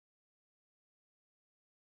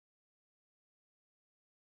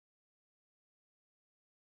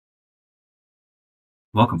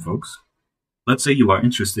Welcome, folks. Let's say you are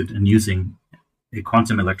interested in using a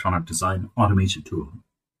quantum electronic design automation tool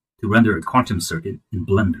to render a quantum circuit in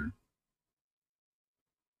Blender.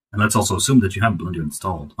 And let's also assume that you have Blender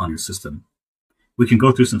installed on your system. We can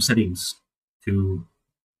go through some settings to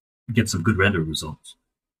get some good render results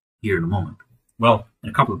here in a moment. Well, in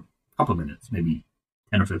a couple of minutes, maybe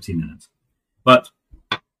 10 or 15 minutes. But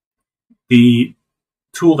the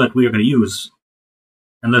tool that we are going to use,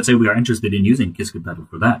 and let's say we are interested in using Qiskit Metal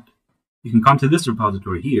for that, you can come to this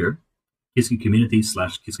repository here, Qiskit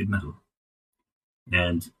Community/Qiskit Metal.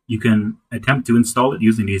 And you can attempt to install it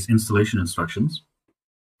using these installation instructions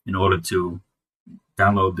in order to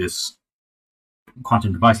download this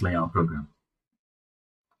quantum device layout program.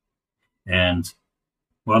 And,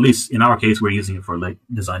 well, at least in our case, we're using it for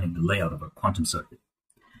designing the layout of a quantum circuit.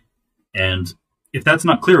 And if that's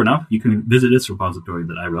not clear enough, you can visit this repository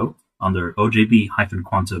that I wrote under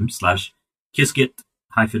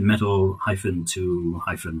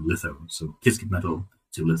ojb-quantum/Qiskit-metal-to-litho. So Qiskit Metal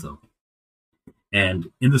to litho.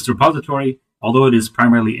 And in this repository, although it is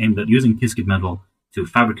primarily aimed at using Qiskit Metal to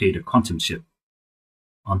fabricate a quantum chip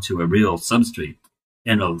onto a real substrate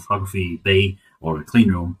in a lithography bay or a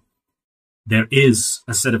clean room, there is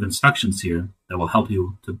a set of instructions here that will help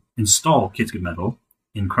you to install Qiskit Metal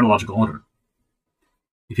in chronological order.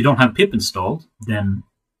 If you don't have pip installed, then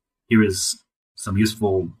here is some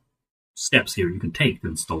useful steps here you can take to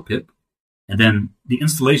install pip. And then the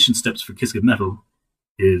installation steps for Qiskit Metal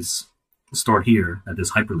is stored here at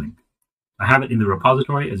this hyperlink. I have it in the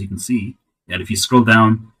repository, as you can see, and if you scroll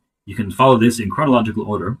down, you can follow this in chronological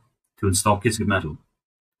order to install Qiskit Metal.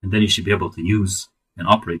 And then you should be able to use and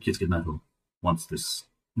operate Qiskit Metal once this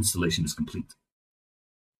installation is complete.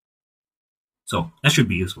 So that should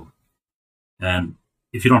be useful. And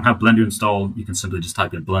if you don't have Blender installed, you can simply just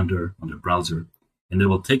type in Blender on your browser, and it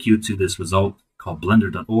will take you to this result called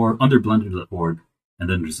blender.org, under blender.org, and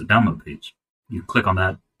then there's a download page. You click on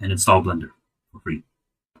that and install Blender for free.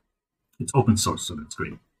 It's open source, so that's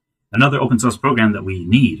great. Another open source program that we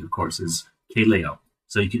need, of course, is KLayout.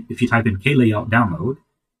 So if you type in KLayout download,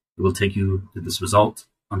 it will take you to this result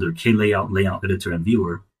under KLayout layout editor and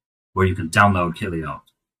viewer, where you can download KLayout.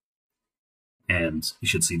 And you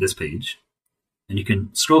should see this page. And you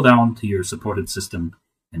can scroll down to your supported system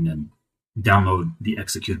and then download the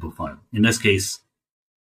executable file. In this case,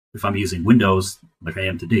 if I'm using Windows, like I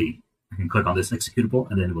am today, I can click on this executable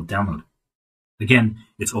and then it will download it. Again,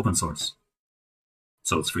 it's open source,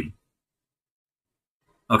 so it's free.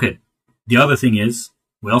 Okay, the other thing is,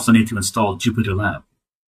 we also need to install Jupyter Lab.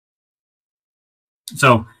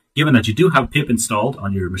 So, given that you do have pip installed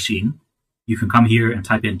on your machine, you can come here and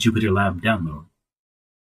type in Jupyter Lab download.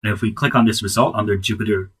 And if we click on this result under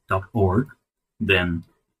jupyter.org, then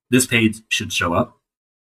this page should show up.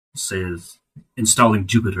 It says installing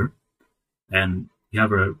Jupyter. And you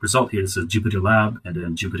have a result here that says Jupyter Lab and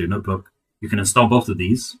then Jupyter Notebook. You can install both of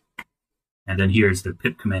these. And then here's the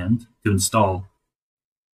pip command to install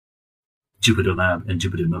Jupyter Lab and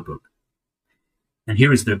Jupyter Notebook. And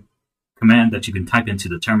here is the command that you can type into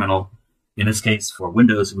the terminal. In this case, for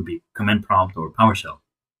Windows, it would be command prompt or PowerShell.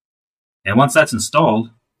 And once that's installed,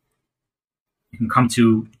 you can come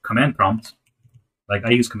to command prompt. Like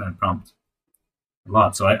I use command prompt a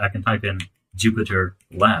lot, so I can type in Jupyter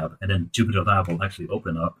Lab, and then Jupyter Lab will actually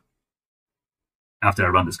open up after I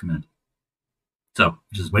run this command. So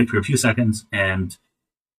just wait for a few seconds, and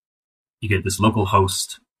you get this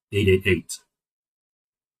localhost 888.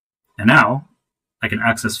 And now I can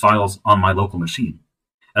access files on my local machine,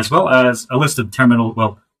 as well as a list of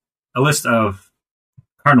a list of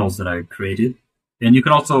kernels that I created. And you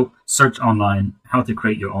can also search online how to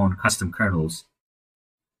create your own custom kernels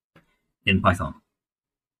in Python.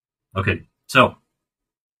 Okay, so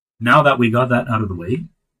now that we got that out of the way,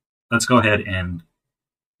 let's go ahead and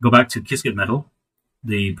go back to Qiskit Metal,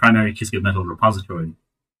 the primary Qiskit Metal repository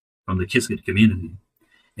from the Qiskit community.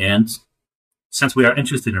 And since we are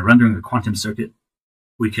interested in rendering a quantum circuit,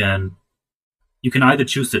 you can either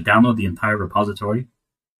choose to download the entire repository,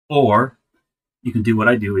 or you can do what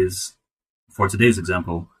I do is, for today's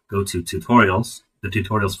example, go to tutorials, the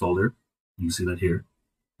tutorials folder. You can see that here.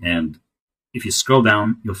 And if you scroll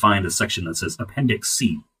down, you'll find a section that says Appendix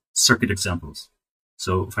C, Circuit Examples.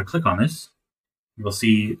 So if I click on this, you will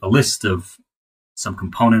see a list of some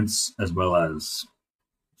components as well as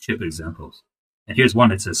chip examples. And here's one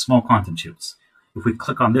that says small quantum chips. If we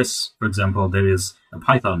click on this, for example, there is a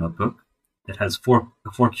Python notebook that has a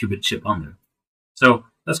 4-qubit chip on there. So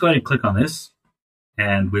let's go ahead and click on this.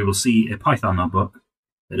 And we will see a Python notebook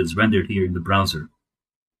that is rendered here in the browser.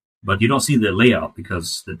 But you don't see the layout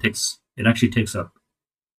because it actually takes up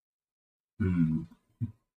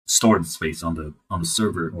storage space on the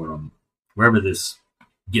server or on wherever this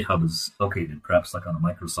GitHub is located, perhaps like on a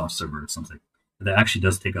Microsoft server or something. That actually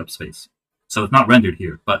does take up space. So it's not rendered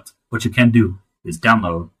here, but what you can do is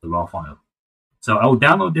download the raw file. So I will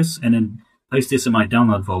download this and then place this in my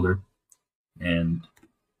download folder and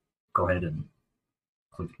go ahead and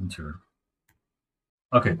click enter.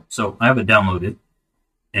 Okay, so I have it downloaded,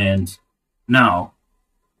 and now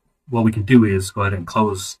what we can do is go ahead and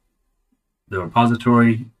close the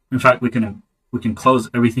repository. In fact, we can close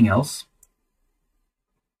everything else,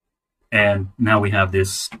 and now we have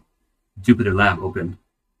this Jupyter Lab open.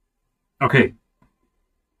 Okay,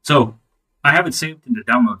 so I have it saved in the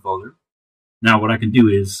download folder. Now what I can do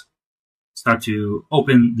is start to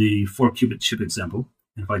open the 4-qubit chip example.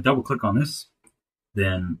 And if I double click on this,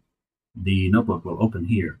 then the notebook will open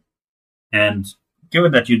here. And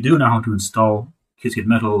given that you do know how to install Qiskit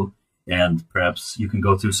Metal, and perhaps you can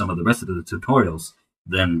go through some of the rest of the tutorials,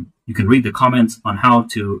 then you can read the comments on how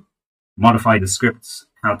to modify the scripts,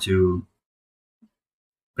 how to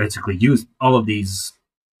basically use all of these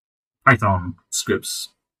Python scripts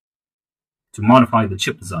to modify the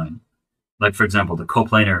chip design. Like, for example, the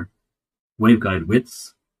coplanar waveguide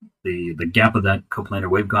widths, the gap of that coplanar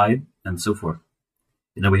waveguide, and so forth.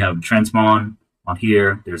 And then we have transmon on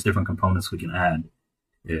here. There's different components we can add.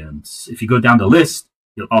 And if you go down the list,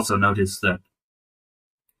 you'll also notice that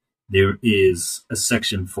there is a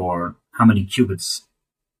section for how many qubits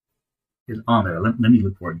is on there. Let me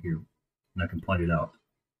look for it here, and I can point it out.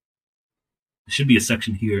 There should be a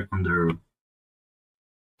section here under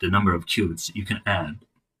the number of qubits that you can add.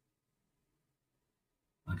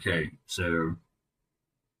 Okay, so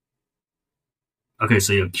you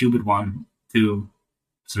have qubit 1, 2,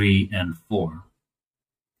 3, and 4.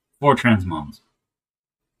 4 transmons.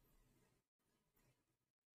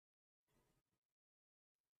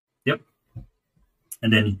 Yep.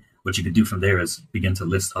 And then what you could do from there is begin to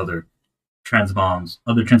list other transmon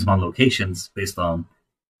locations based on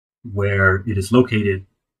where it is located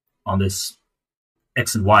on this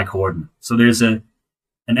X and Y coordinate. So there's an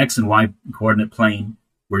X and Y coordinate plane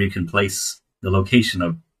where you can place the location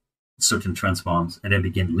of certain transmons and then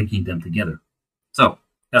begin linking them together. So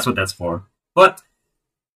that's what that's for. But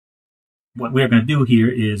what we're going to do here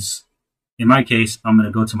is, in my case, I'm going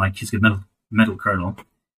to go to my Qiskit Metal kernel.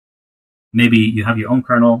 Maybe you have your own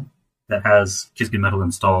kernel that has Qiskit Metal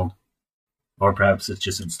installed, or perhaps it's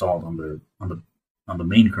just installed on the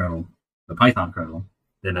main kernel, the Python kernel.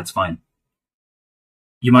 Then that's fine.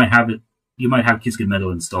 You might have Qiskit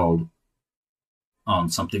Metal installed on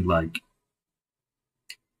something like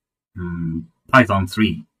Python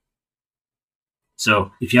 3.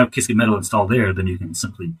 So if you have Qiskit Metal installed there, then you can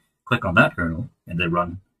simply click on that kernel and then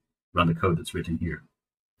run the code that's written here.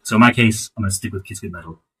 So in my case, I'm going to stick with Qiskit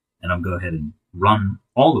Metal, and I'm going to go ahead and run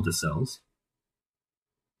all of the cells,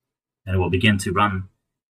 and it will begin to run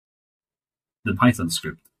the Python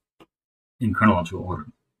script in chronological order.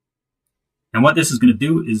 And what this is going to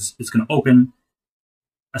do is it's going to open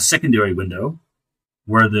a secondary window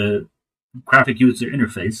where the graphic user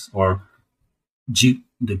interface, or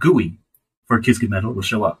the GUI for Qiskit Metal, will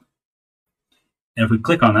show up. And if we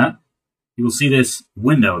click on that, you will see this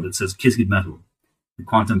window that says Qiskit Metal, the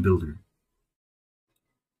Quantum Builder.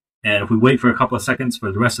 And if we wait for a couple of seconds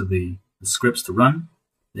for the rest of the scripts to run,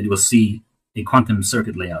 then you will see a quantum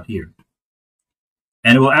circuit layout here.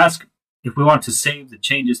 And it will ask if we want to save the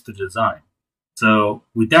changes to the design. So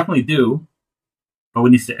we definitely do, but we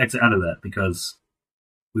need to exit out of that because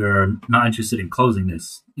we are not interested in closing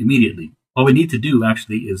this immediately. All we need to do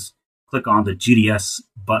actually is click on the GDS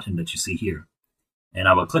button that you see here. And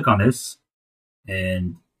I will click on this,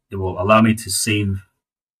 and it will allow me to save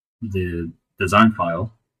the design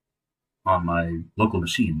file on my local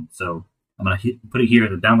machine. So I'm going to put it here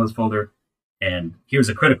in the downloads folder, and here's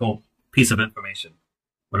a critical piece of information.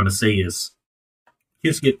 What I'm going to say is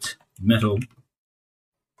Qiskit Metal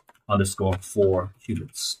 _4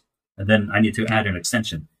 qubits. And then I need to add an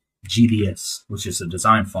extension, GDS, which is a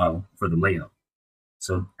design file for the layout.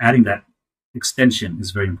 So adding that extension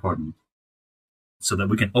is very important so that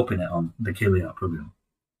we can open it on the KLayout program.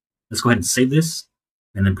 Let's go ahead and save this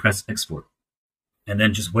and then press export. And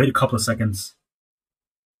then just wait a couple of seconds.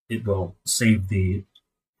 It will save the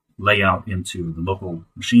layout into the local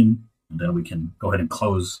machine, and then we can go ahead and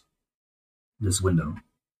close this window.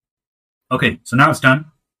 Okay, so now it's done.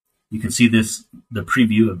 You can see the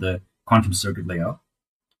preview of the quantum circuit layout.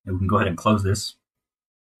 And we can go ahead and close this.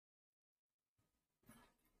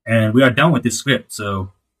 And we are done with this script,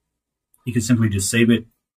 so you can simply just save it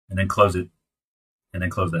and then close it and then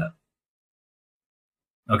close that.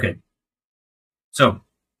 Okay, so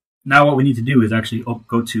Now what we need to do is actually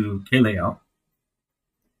go to KLayout.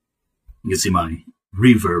 You can see my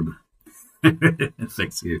reverb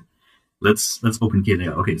effects here. Let's open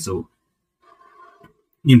KLayout. Okay, so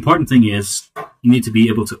the important thing is you need to be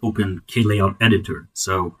able to open KLayout editor.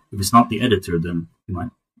 So if it's not the editor, then you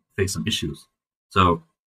might face some issues. So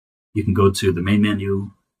you can go to the main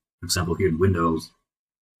menu, for example, here in Windows,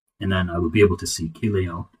 and then I will be able to see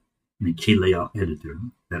KLayout and the KLayout editor.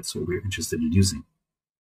 That's what we're interested in using.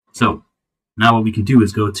 So now what we can do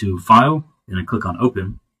is go to File and then click on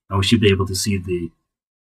Open, and we should be able to see the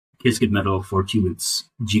Qiskit Metal 4 qubits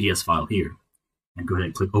GDS file here. And go ahead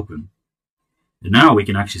and click Open. And now we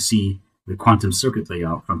can actually see the quantum circuit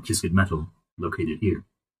layout from Qiskit Metal located here.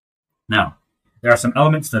 Now, there are some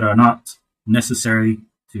elements that are not necessary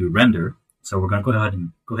to render, so we're going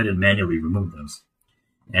to go ahead and manually remove those.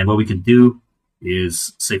 And what we can do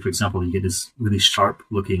is, say for example, you get this really sharp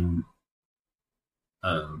looking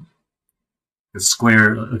a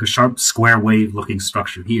sharp square wave looking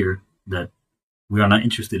structure here that we are not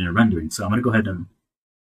interested in rendering. So I'm going to go ahead and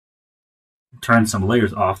turn some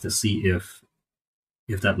layers off to see if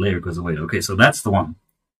that layer goes away. Okay, so that's the one.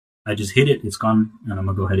 I just hit it, it's gone, and I'm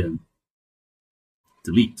going to go ahead and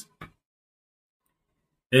delete.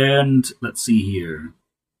 And let's see here.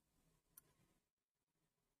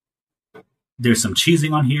 There's some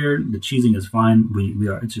cheesing on here. The cheesing is fine. We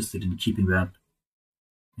are interested in keeping that.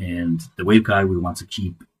 And the waveguide we want to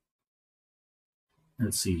keep.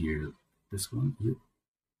 Let's see here. This one, is it?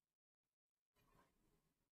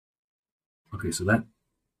 Okay, so that.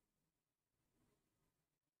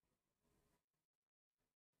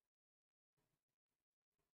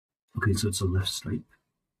 Okay, so it's a left stripe.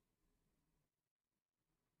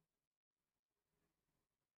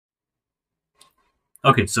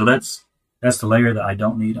 Okay, so that's the layer that I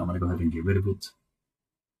don't need. I'm going to go ahead and get rid of it.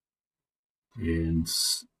 And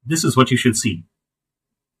this is what you should see.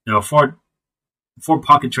 There are four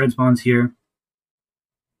pocket transponds here.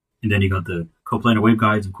 And then you got the coplanar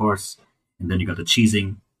waveguides, of course. And then you got the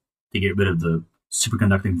cheesing to get rid of the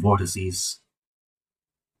superconducting vortices.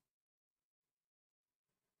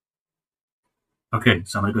 Okay,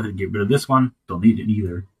 so I'm going to go ahead and get rid of this one. Don't need it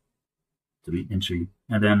either. Delete entry.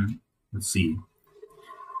 And then, let's see.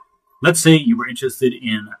 Let's say you were interested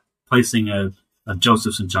in placing a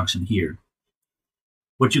Josephson junction here.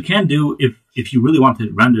 What you can do, if you really want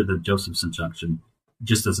to render the Josephson junction,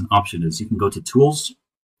 just as an option, is you can go to Tools,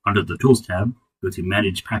 under the Tools tab, go to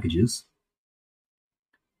Manage Packages,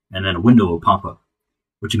 and then a window will pop up.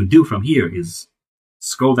 What you can do from here is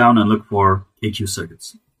scroll down and look for KQ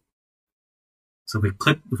circuits. So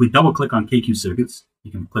if we double click on KQ circuits,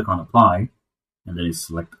 you can click on Apply, and then you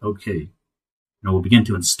select OK. And we'll begin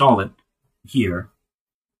to install it here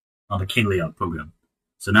on the KLayout program.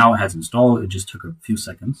 So now it has installed. It just took a few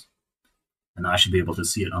seconds. And I should be able to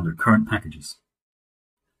see it under Current Packages.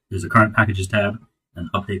 There's a Current Packages tab, an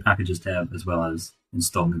Update Packages tab, as well as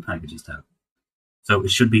Install New Packages tab. So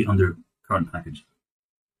it should be under Current Package.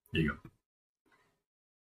 There you go.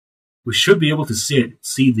 We should be able to see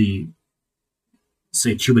the,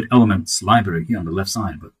 say, qubit elements library here on the left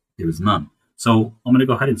side, but there is none. So I'm going to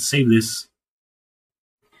go ahead and save this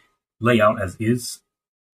layout as is.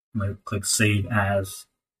 I'm going to click Save As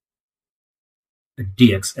a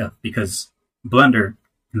DXF because Blender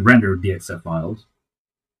can render DXF files.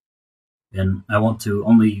 And I want to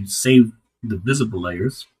only save the visible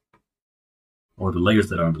layers or the layers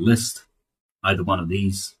that are on the list, either one of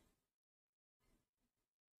these.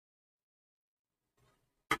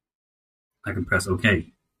 I can press OK.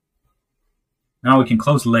 Now we can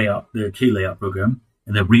close the KLayout program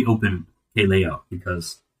and then reopen KLayout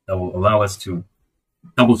because that will allow us to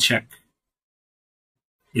double check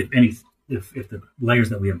if the layers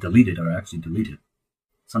that we have deleted are actually deleted.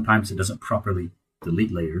 Sometimes it doesn't properly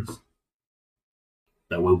delete layers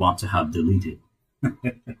that we want to have deleted.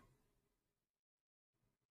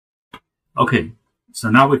 Okay, so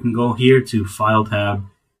now we can go here to File tab,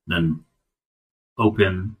 then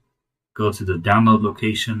Open, go to the download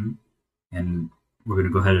location, and we're going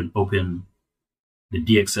to go ahead and open the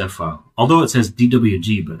DXF file. Although it says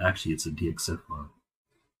DWG, but actually it's a DXF file.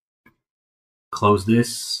 Close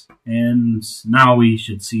this, and now we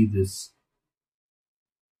should see this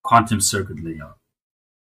quantum circuit layout.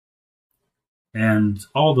 And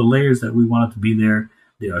all the layers that we wanted to be there,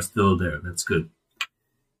 they are still there. That's good.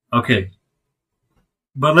 Okay.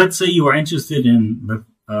 But let's say you are interested in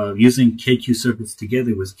using KQ circuits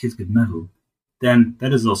together with Qiskit Metal, then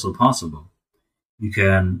that is also possible. You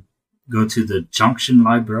can go to the junction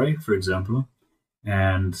library, for example,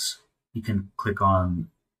 and you can click on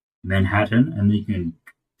Manhattan, and you can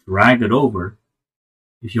drag it over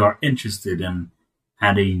if you are interested in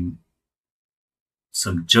adding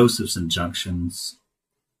some Josephson junctions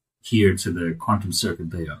here to the quantum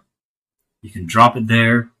circuit layout, you can drop it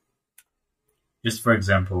there, just for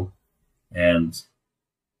example, and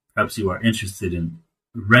perhaps you are interested in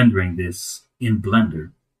rendering this in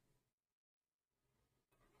Blender,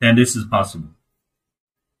 then this is possible.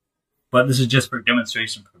 But this is just for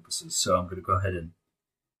demonstration purposes, so I'm going to go ahead and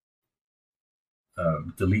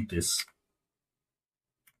delete this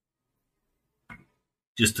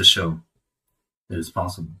just to show that it's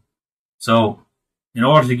possible. So in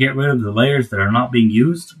order to get rid of the layers that are not being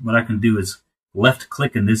used, what I can do is left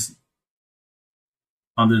click in this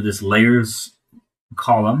under this layers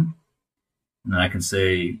column, and I can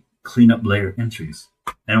say clean up layer entries,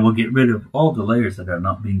 and we'll get rid of all the layers that are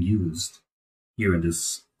not being used here in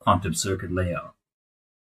this quantum circuit layout.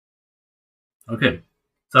 Okay,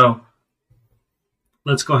 so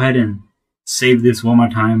let's go ahead and save this one more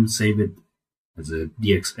time. Save it as a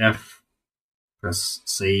DXF, press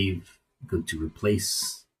save, go to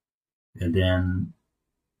replace, and then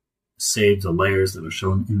save the layers that are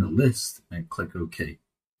shown in the list and click OK.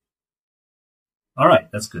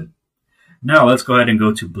 Alright, that's good. Now let's go ahead and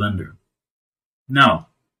go to Blender. Now,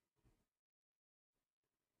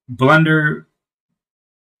 Blender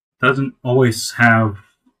doesn't always have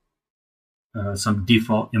some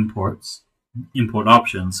default import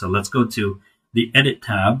options, so let's go to the Edit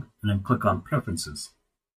tab and then click on Preferences.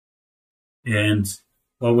 And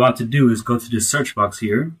what we want to do is go to the search box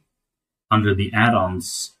here under the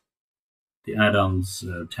add-ons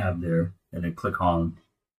tab there, and then click on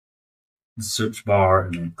the search bar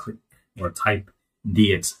and then click or type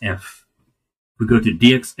DXF. If we go to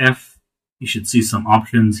DXF, you should see some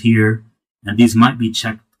options here, and these might be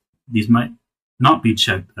checked. These might not be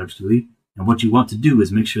checked actually, and what you want to do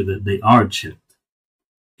is make sure that they are checked.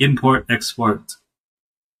 Import, export,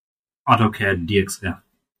 AutoCAD DXF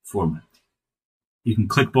format. You can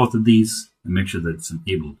click both of these and make sure that it's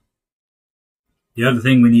enabled. The other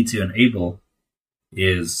thing we need to enable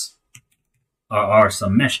are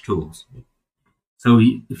some mesh tools. So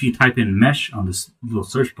if you type in mesh on this little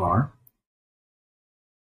search bar,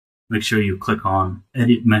 make sure you click on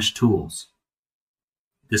Edit Mesh Tools.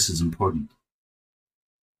 This is important.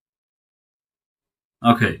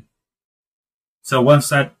 Okay, so once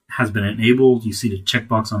that has been enabled, you see the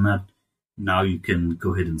checkbox on that. Now you can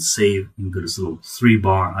go ahead and save. You can go to this little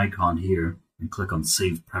 3-bar icon here and click on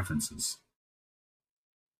Save Preferences.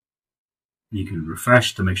 You can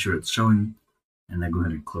refresh to make sure it's showing, and then go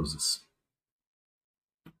ahead and close this.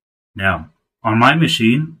 Now, on my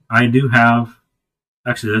machine, I do have,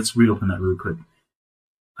 actually let's reopen that really quick.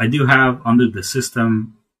 I do have under the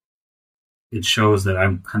system, it shows that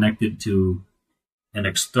I'm connected to an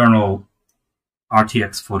external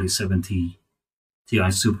RTX 4070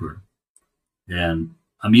 Ti Super. And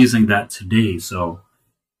I'm using that today, so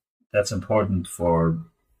that's important for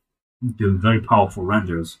doing very powerful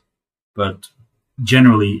renders. But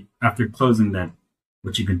generally, after closing that,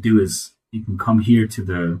 what you can do is you can come here to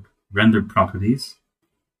the render properties,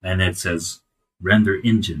 and it says render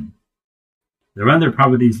engine. The render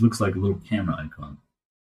properties looks like a little camera icon.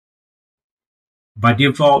 By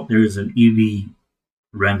default, there is an EV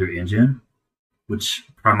render engine, which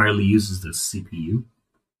primarily uses the CPU.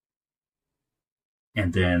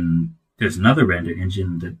 And then there's another render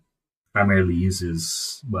engine that primarily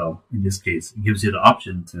uses, well, in this case, it gives you the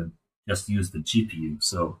option to just use the GPU.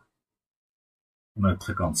 So I'm going to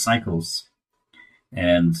click on Cycles.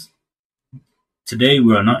 And today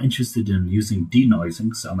we are not interested in using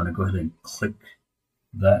denoising, so I'm going to go ahead and click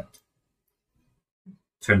that,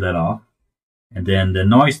 turn that off. And then the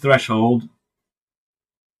noise threshold,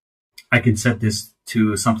 I can set this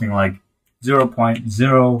to something like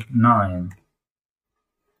 0.09.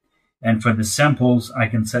 And for the samples, I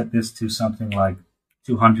can set this to something like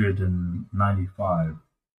 295.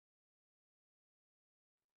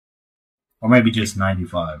 Or maybe just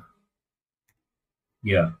 95.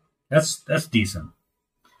 Yeah, that's decent.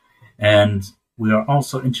 And we are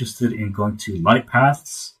also interested in going to light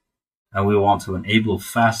paths, and we want to enable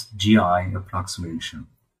fast GI approximation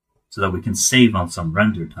so that we can save on some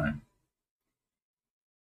render time.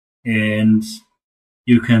 And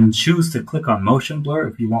you can choose to click on motion blur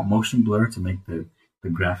if you want motion blur to make the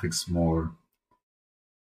graphics more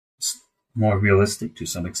realistic to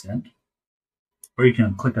some extent. Or you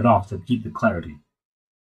can click it off to keep the clarity.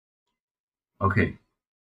 Okay.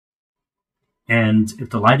 And if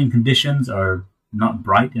the lighting conditions are not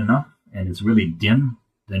bright enough and it's really dim,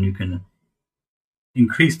 then you can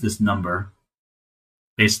increase this number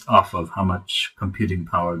based off of how much computing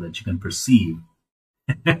power that you can perceive.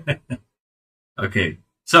 Okay,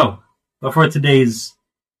 So, but for today's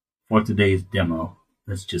demo,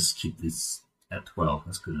 let's just keep this at 12.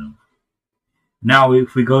 That's good enough. Now,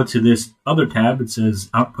 if we go to this other tab, it says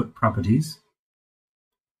Output Properties.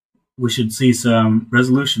 We should see some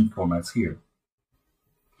resolution formats here.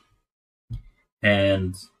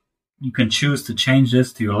 And you can choose to change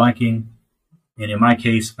this to your liking. And in my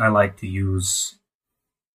case, I like to use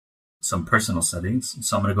some personal settings.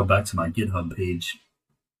 So I'm going to go back to my GitHub page.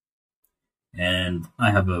 And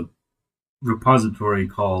I have a repository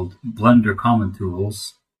called Blender Common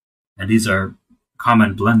Tools. And these are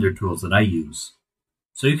common Blender tools that I use.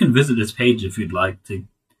 So you can visit this page if you'd like to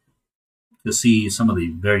see some of the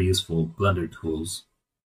very useful Blender tools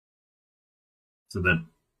so that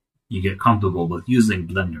you get comfortable with using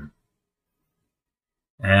Blender.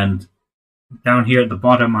 And down here at the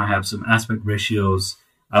bottom, I have some aspect ratios.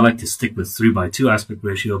 I like to stick with 3:2 aspect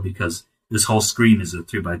ratio because this whole screen is a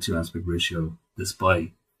 3:2 aspect ratio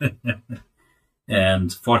display.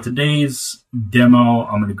 And for today's demo,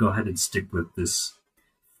 I'm going to go ahead and stick with this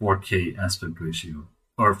 4K aspect ratio,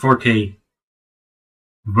 or 4K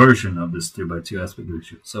version of this 3:2 aspect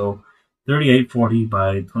ratio. So 3840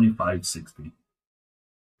 by 2560.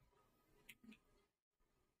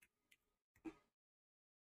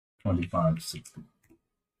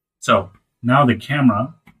 So now the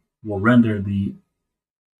camera will render the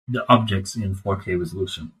objects in 4K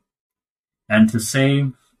resolution. And to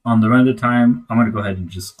save on the render time, I'm going to go ahead and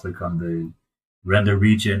just click on the render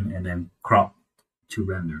region and then crop to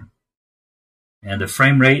render. And the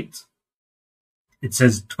frame rate, it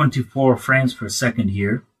says 24 frames per second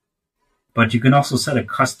here, but you can also set a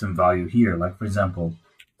custom value here. Like for example,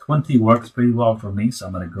 20 works pretty well for me, so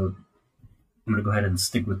I'm going to go ahead and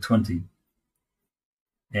stick with 20.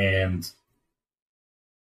 And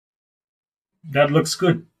that looks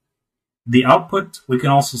good. The output, we can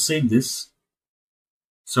also save this.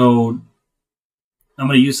 So I'm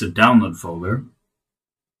going to use the download folder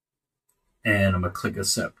and I'm going to click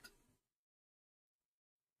accept.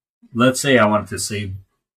 Let's say I wanted to save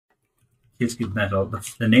Qiskit Metal.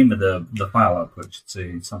 The name of the file output should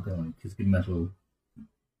say something like Qiskit Metal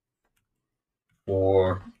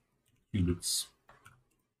 4 qubits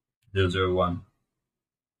 001.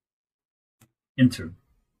 Enter.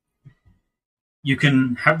 You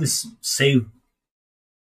can have this saved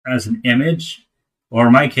as an image, or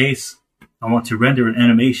in my case, I want to render an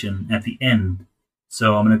animation at the end.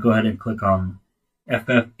 So I'm going to go ahead and click on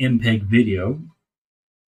FFmpeg video.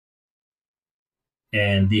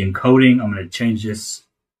 And the encoding, I'm going to change this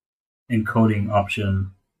encoding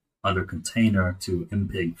option under container to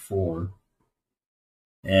MPEG 4.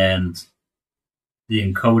 And the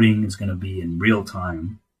encoding is going to be in real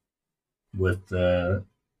time with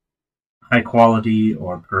high quality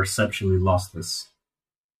or perceptually lossless.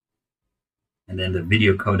 And then the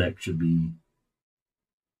video codec should be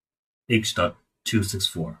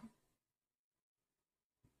H.264.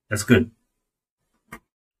 That's good.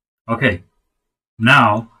 Okay.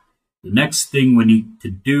 Now, the next thing we need to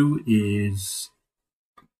do is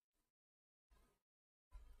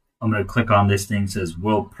I'm going to click on this thing that says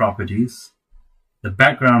World Properties. The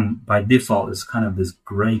background by default is kind of this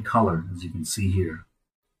gray color, as you can see here.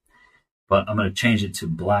 But I'm going to change it to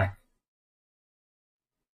black.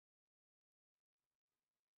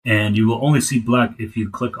 And you will only see black if you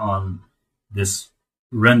click on this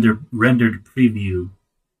rendered preview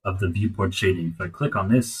of the viewport shading. If I click on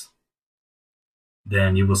this,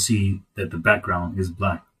 then you will see that the background is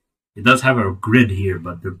black. It does have a grid here,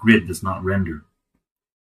 but the grid does not render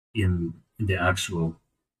in the actual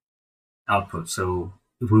output. So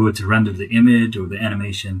if we were to render the image or the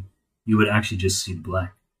animation, you would actually just see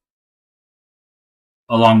black,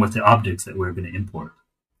 along with the objects that we're going to import.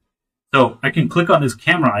 So I can click on this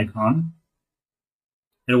camera icon.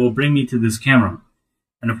 It will bring me to this camera.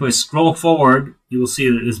 And if I scroll forward, you will see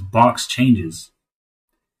that this box changes.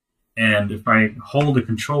 And if I hold the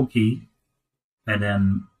control key and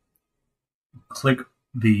then click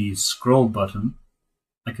the scroll button,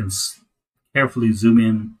 I can carefully zoom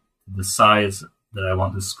in to the size that I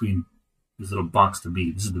want the screen, this little box to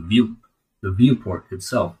be. This is the viewport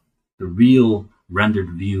itself, the real rendered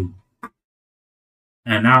view.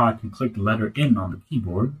 And now I can click the letter N on the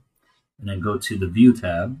keyboard and then go to the View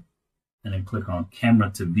tab and then click on Camera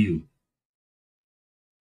to View.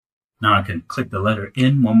 Now I can click the letter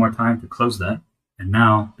N one more time to close that, and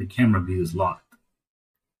now the camera view is locked.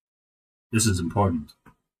 This is important.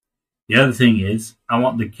 The other thing is, I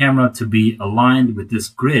want the camera to be aligned with this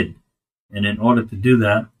grid, and in order to do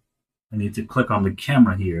that, I need to click on the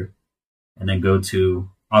camera here, and then go to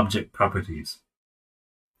Object Properties.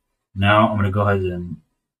 Now I'm going to go ahead and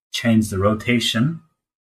change the rotation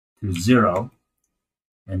to 0,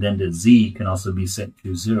 and then the Z can also be set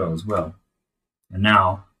to 0 as well. And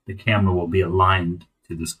now the camera will be aligned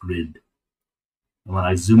to this grid. And when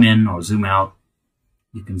I zoom in or zoom out,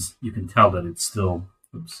 you can tell that it's still,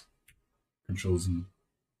 oops, Control Z.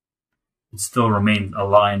 It still remains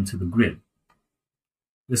aligned to the grid.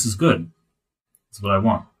 This is good. That's what I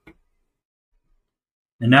want.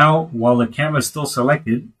 And now, while the camera is still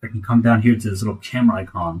selected, I can come down here to this little camera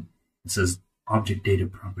icon. It says Object Data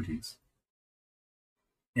Properties.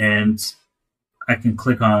 And I can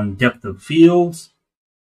click on Depth of Field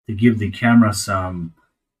to give the camera some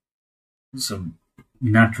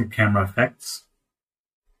natural camera effects.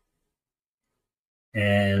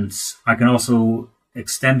 And I can also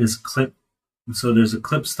extend this clip. So there's a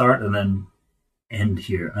clip start and then end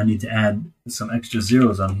here. I need to add some extra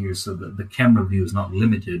zeros on here so that the camera view is not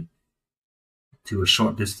limited to a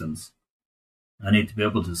short distance. I need to be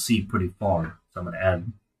able to see pretty far, so I'm going to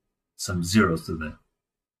add some zeros to that.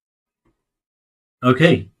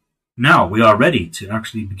 Okay, now we are ready to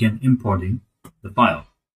actually begin importing the file.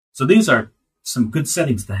 So these are some good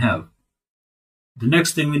settings to have. The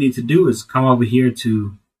next thing we need to do is come over here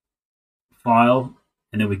to File,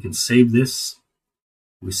 and then we can save this.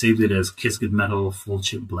 We saved it as Qiskit Metal Full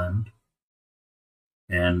Chip Blend.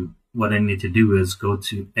 And what I need to do is go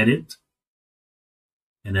to Edit,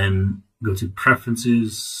 and then go to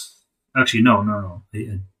Preferences. Actually, no.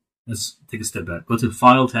 Let's take a step back. Go to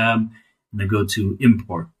File tab, and then go to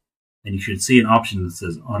Import. And you should see an option that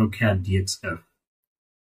says AutoCAD DXF.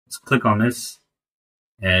 Let's click on this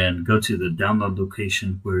and go to the download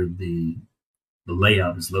location where the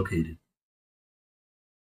layout is located.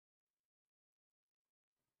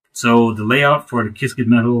 So the layout for the Qiskit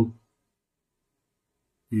Metal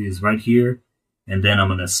is right here, and then I'm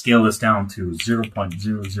going to scale this down to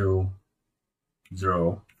 0.0005.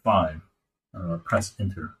 I'm going to press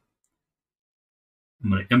enter. I'm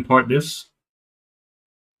going to import this,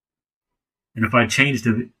 and if I change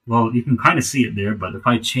well, you can kind of see it there, but if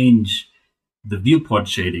I change the viewport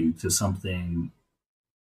shading to something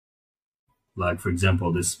like, for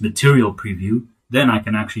example, this material preview, then I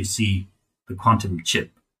can actually see the quantum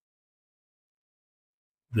chip.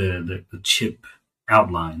 The chip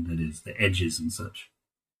outline, that is, the edges and such.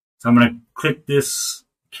 So I'm going to click this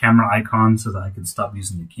camera icon so that I can stop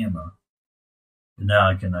using the camera. And now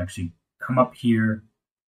I can actually come up here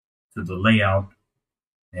to the layout.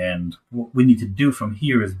 And what we need to do from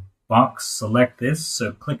here is box select this.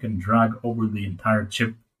 So click and drag over the entire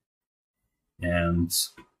chip. And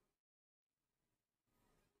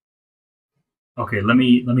okay, let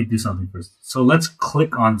me do something first. So let's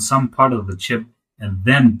click on some part of the chip and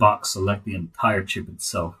then box select the entire chip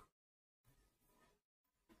itself.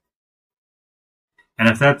 And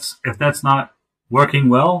if that's not working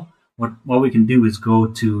well, what we can do is go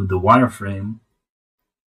to the wireframe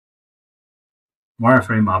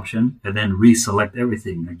option and then reselect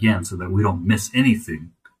everything again so that we don't miss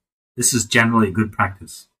anything. This is generally good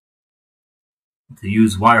practice to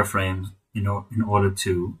use wireframes in order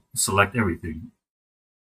to select everything.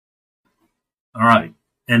 All right,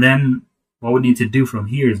 and then what we need to do from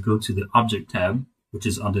here is go to the Object tab, which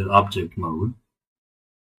is under the Object mode,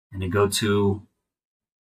 and then go to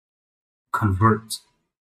Convert.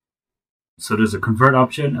 So there's a Convert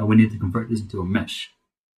option, and we need to convert this into a mesh.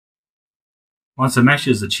 Once the mesh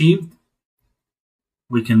is achieved,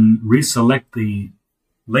 we can reselect the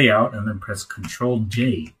layout and then press Ctrl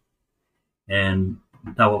J, and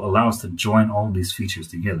that will allow us to join all these features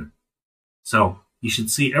together. So you should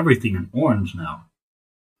see everything in orange now,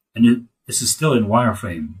 and this is still in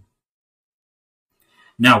wireframe.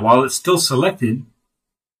 Now, while it's still selected,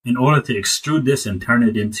 in order to extrude this and turn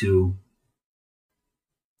it into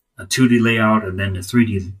a 2D layout and then a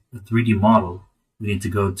 3D model, we need to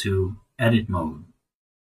go to Edit mode.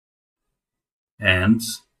 And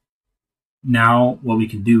now what we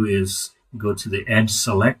can do is go to the Edge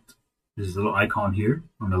Select. There's a little icon here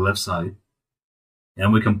on the left side.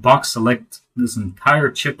 And we can box select this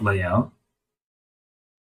entire chip layout.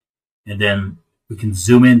 And then we can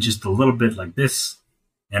zoom in just a little bit like this.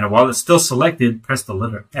 And while it's still selected, press the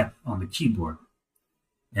letter F on the keyboard.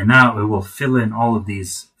 And now it will fill in all of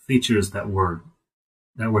these features that were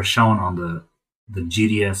shown on the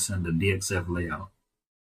GDS and the DXF layout.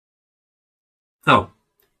 So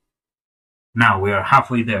now we are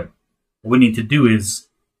halfway there. What we need to do is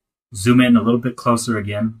zoom in a little bit closer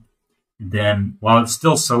again. And then while it's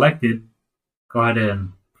still selected, go ahead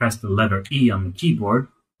and press the letter E on the keyboard.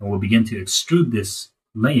 And we'll begin to extrude this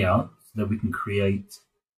layout so that we can create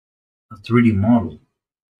a 3D model.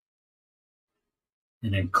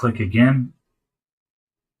 And then click again.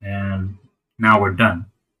 And now we're done.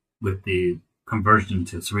 with the conversion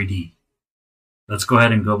to 3D. Let's go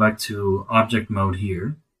ahead and go back to object mode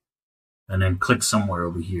here, and then click somewhere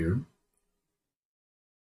over here.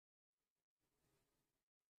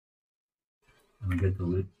 I'm gonna get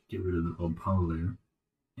rid of the old power layer.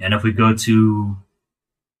 And if we go to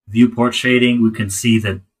viewport shading, we can see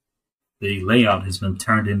that the layout has been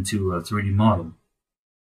turned into a 3D model.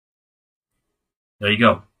 There you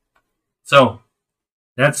go. So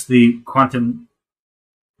that's the quantum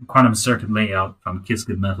circuit layout from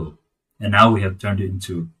Qiskit Metal. And now we have turned it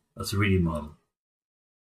into a 3D model.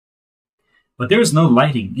 But there is no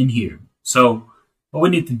lighting in here. So what we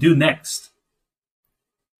need to do next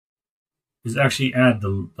is actually add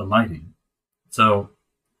the lighting. So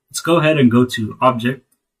let's go ahead and go to Object,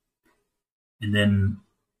 and then,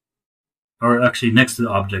 or actually next to the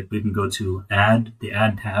object, we can go to Add, the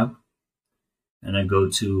Add tab, and then go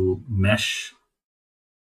to Mesh,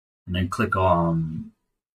 and then click on,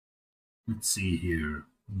 let's see here,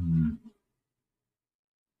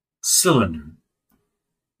 cylinder.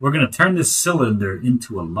 We're going to turn this cylinder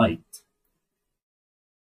into a light.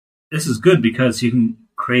 This is good because you can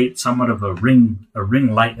create somewhat of a ring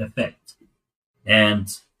light effect. And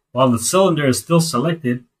while the cylinder is still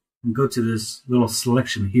selected, we can go to this little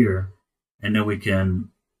selection here, and then we can,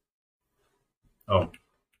 let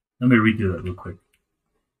me redo that real quick.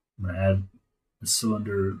 I'm going to add the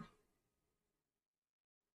cylinder.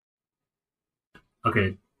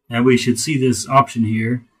 Okay, and we should see this option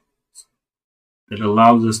here that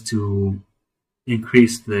allows us to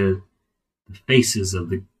increase the faces of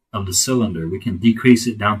the cylinder. We can decrease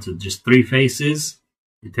it down to just 3 faces.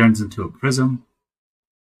 It turns into a prism,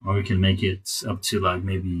 or we can make it up to like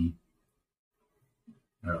maybe,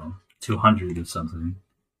 I don't know, 200 or something.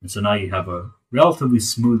 And so now you have a relatively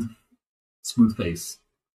smooth face.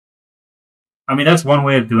 I mean, that's one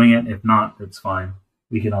way of doing it. If not, it's fine.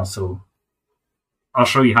 We can also, I'll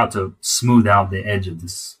show you how to smooth out the edge of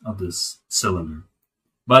this cylinder.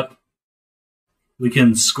 But we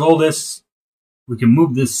can scroll this. We can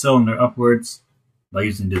move this cylinder upwards by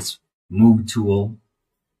using this move tool.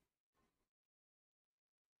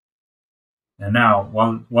 And now,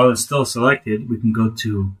 while it's still selected, we can go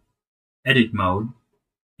to edit mode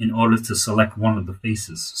in order to select one of the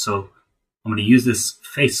faces. So I'm going to use this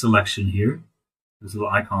face selection here, this little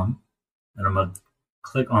icon, and I'm going to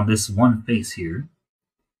click on this one face here.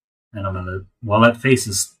 And I'm going to, while that face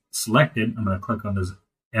is selected, I'm going to click on this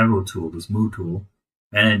arrow tool, this move tool,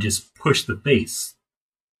 and then just push the face.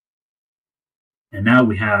 And now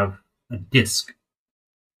we have a disc.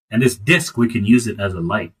 And this disc, we can use it as a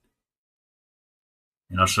light.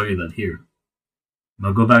 And I'll show you that here. I'm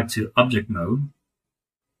going to go back to object mode.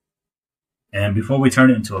 And before we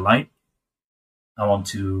turn it into a light, I want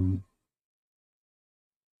to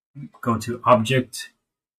go to object,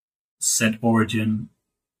 set origin,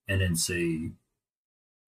 and then say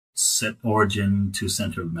set origin to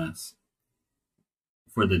center of mass.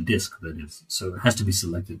 For the disk, that is. So it has to be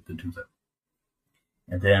selected to do that.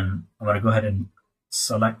 And then I'm going to go ahead and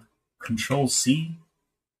select Control C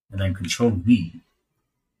and then Control V,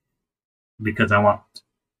 because I want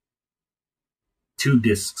 3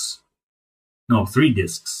 disks.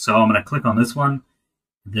 So I'm going to click on this one,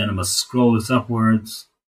 then I'm going to scroll this upwards.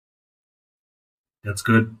 That's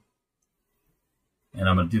good. And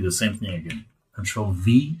I'm going to do the same thing again. Control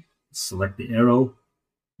V, select the arrow,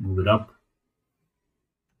 move it up.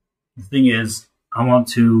 The thing is, I want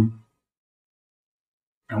to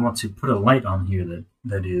put a light on here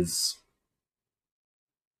that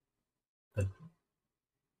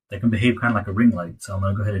can behave kind of like a ring light. So I'm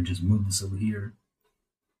going to go ahead and just move this over here.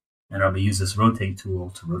 And I'm going to use this rotate tool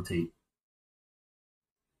to rotate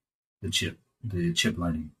the chip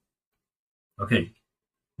lighting. Okay,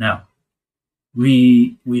 now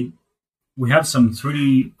we have some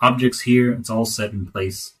 3D objects here. It's all set in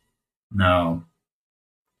place. Now,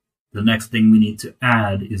 the next thing we need to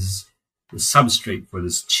add is the substrate for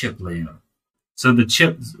this chip layout. So the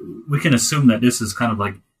chip, we can assume that this is kind of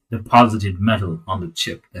like deposited metal on the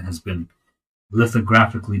chip that has been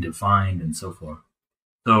lithographically defined and so forth.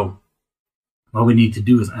 So what we need to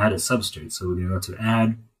do is add a substrate. So we're going to go to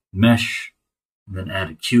Add, Mesh, and then add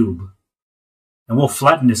a cube. And we'll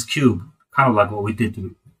flatten this cube, kind of like what we did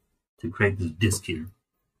to create this disk here.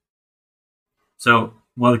 So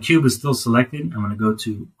while the cube is still selected, I'm going to go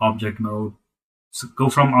to Object Mode. So go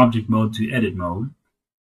from Object Mode to Edit Mode.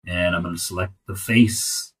 And I'm going to select the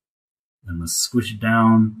face. I'm going to squish it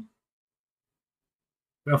down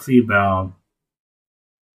roughly about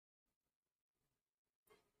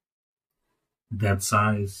that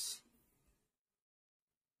size.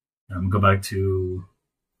 And I'm going to go back to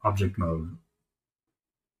Object Mode.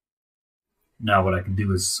 Now what I can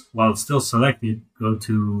do is, while it's still selected, go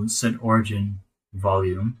to Set Origin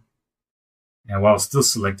Volume. And while it's still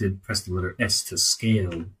selected, press the letter S to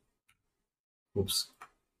scale. Whoops.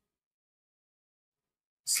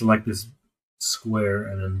 Select this square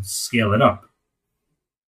and then scale it up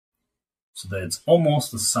so that it's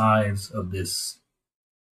almost the size of this,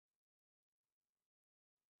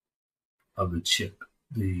 of the chip,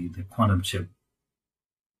 the quantum chip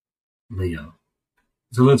layout.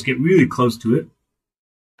 So let's get really close to it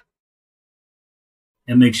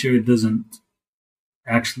and make sure it doesn't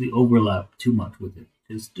actually overlap too much with it.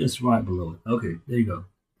 It's just right below it. Okay, there you go.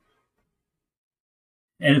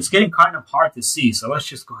 And it's getting kind of hard to see, so let's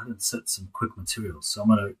just go ahead and set some quick materials. So I'm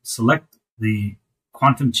going to select the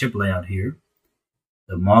quantum chip layout here,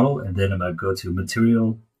 the model, and then I'm going to go to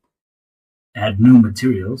Material, Add New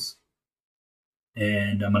Materials,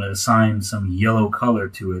 and I'm going to assign some yellow color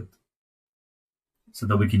to it so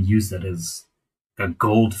that we can use that as a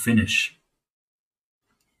gold finish.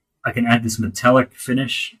 I can add this metallic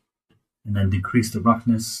finish and then decrease the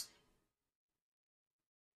roughness.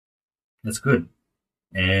 That's good.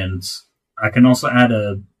 And I can also add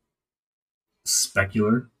a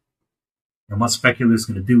specular. And what specular is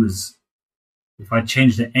going to do is, if I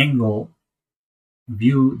change the angle,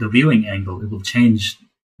 the viewing angle, it will change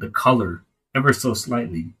the color ever so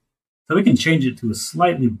slightly. So we can change it to a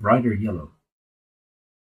slightly brighter yellow.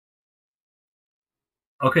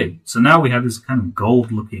 Okay, so now we have this kind of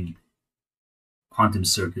gold-looking quantum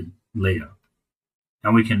circuit layout.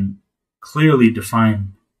 Now we can clearly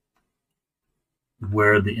define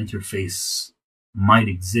where the interface might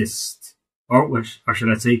exist, or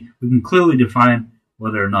should I say, we can clearly define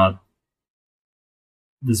whether or not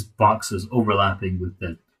this box is overlapping with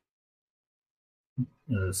that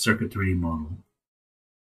Circuit 3D model.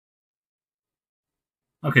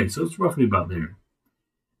 Okay, so it's roughly about there.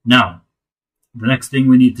 Now, the next thing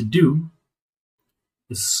we need to do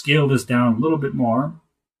is scale this down a little bit more,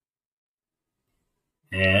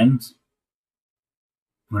 and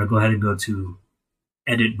I'm going to go ahead and go to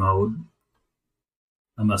Edit mode.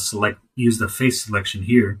 I'm going to use the face selection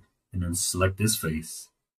here, and then select this face,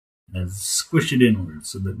 and then squish it inward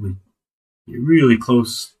so that we get really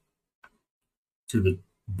close to the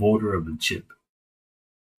border of the chip.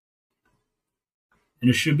 And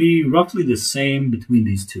it should be roughly the same between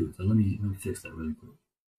these two. So let me fix that really quick.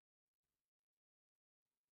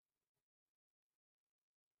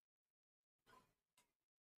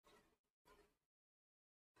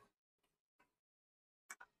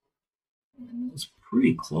 It's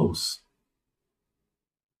pretty close.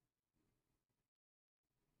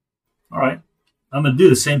 All right, I'm going to do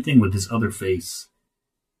the same thing with this other face.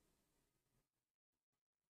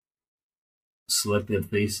 Select that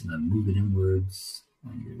face and then move it inwards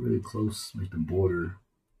and get really close, make the border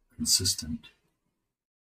consistent.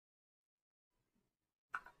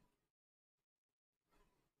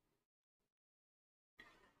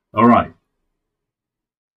 All right,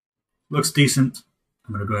 looks decent.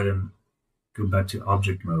 I'm going to go ahead and go back to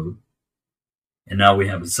object mode, and now we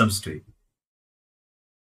have a substrate.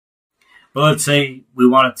 But let's say we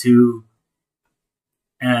wanted to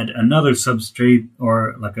add another substrate,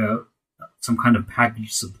 or like some kind of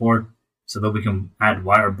package support, so that we can add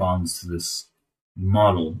wire bonds to this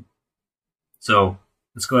model. So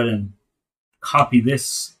let's go ahead and copy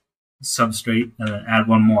this substrate and then add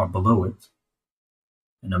one more below it,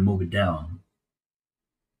 and then move it down.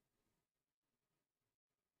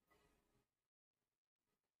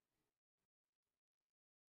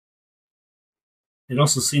 It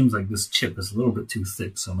also seems like this chip is a little bit too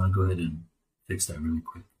thick, so I'm going to go ahead and fix that really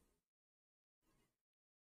quick.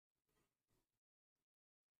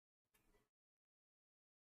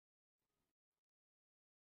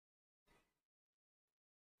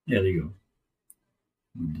 Yeah, there you go.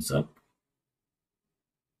 Move this up.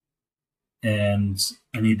 And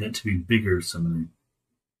I need that to be bigger, so I'm going to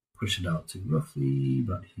push it out to roughly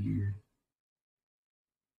about here.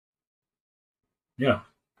 Yeah.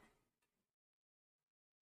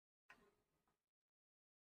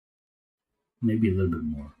 Maybe a little bit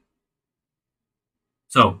more.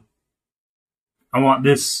 So I want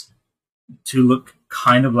this to look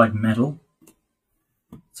kind of like metal.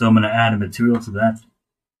 So I'm going to add a material to that.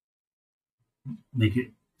 Make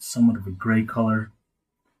it somewhat of a gray color,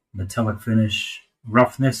 metallic finish,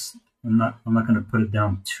 roughness. I'm not going to put it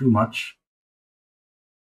down too much.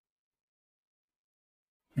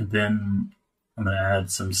 And then I'm going to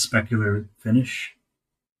add some specular finish.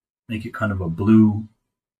 Make it kind of a blue,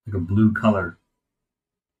 like a blue color,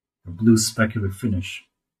 a blue specular finish.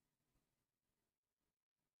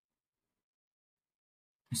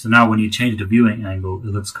 So now when you change the viewing angle,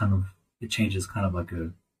 it looks kind of it changes kind of like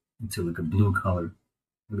into like a blue color.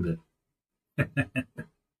 Look at that.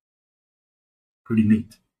 Pretty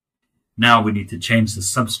neat. Now we need to change the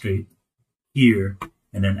substrate here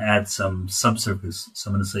and then add some subsurface. So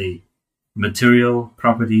I'm going to say material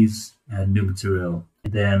properties, add new material.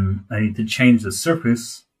 And then I need to change the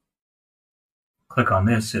surface. Click on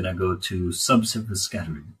this and I go to subsurface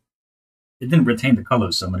scattering. It didn't retain the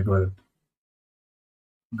color, so I'm going to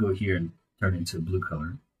go here and turn it into a blue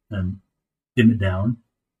color and dim it down.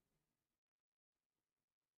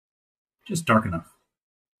 Just dark enough.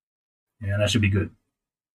 And that should be good.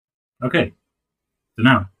 Okay, so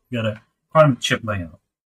now we got a quantum chip layout.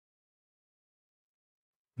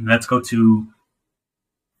 And let's go to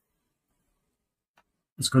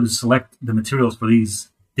select the materials for these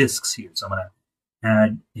discs here. So I'm going to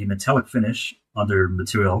add a metallic finish under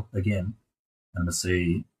material again. I'm going to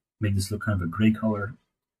say make this look kind of a gray color,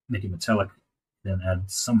 make it metallic, then add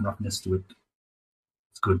some roughness to it.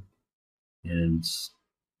 It's good. And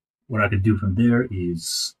what I could do from there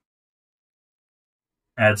is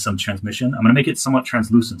add some transmission. I'm going to make it somewhat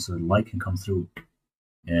translucent so the light can come through.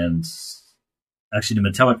 And actually the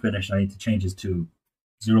metallic finish, I need to change this to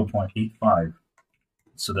 0.85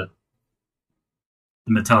 so that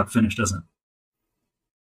the metallic finish doesn't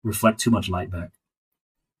reflect too much light back.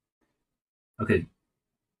 Okay.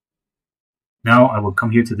 Now I will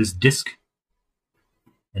come here to this disk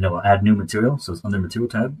and I will add new material. So it's under material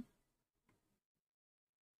tab.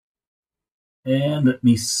 And let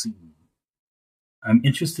me see. I'm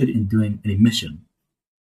interested in doing an emission.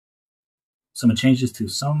 So I'm going to change this to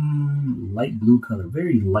some light blue color,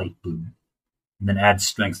 very light blue. And then add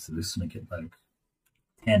strength to this to make it like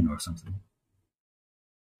 10 or something.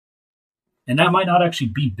 And that might not actually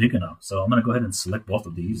be big enough. So I'm going to go ahead and select both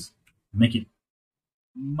of these and make it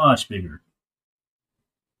much bigger.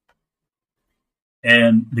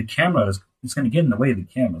 And the camera it's going to get in the way of the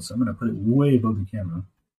camera. So I'm going to put it way above the camera.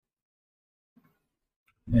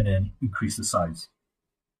 And then increase the size.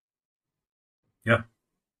 Yeah.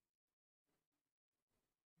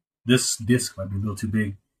 This disc might be a little too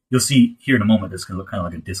big. You'll see here in a moment it's going to look kind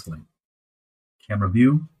of like a disc light. Camera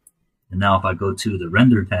view. And now if I go to the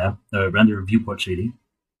render tab, render viewport shading,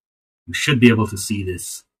 you should be able to see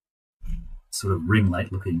this sort of ring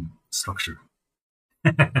light looking structure.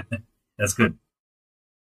 That's good.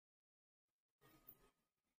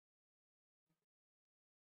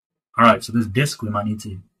 All right, so this disk, we might need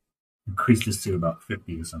to increase this to about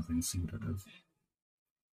 50 or something and see what that does.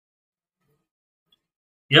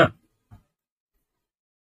 Yeah.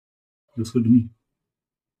 Looks good to me.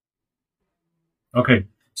 Okay,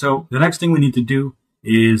 so the next thing we need to do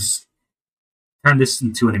is turn this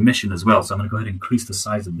into an emission as well. So I'm going to go ahead and increase the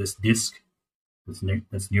size of this disk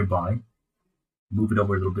that's nearby, move it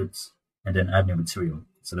over a little bit, and then add new material.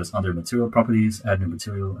 So that's under material properties, add new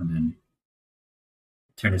material, and then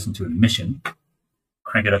turn this into an emission,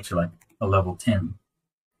 crank it up to like a level 10.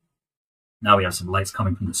 Now we have some lights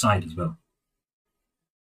coming from the side as well.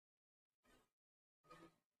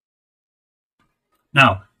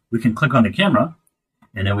 Now we can click on the camera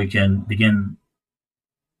and then we can begin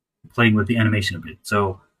playing with the animation a bit.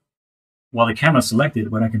 So while the camera is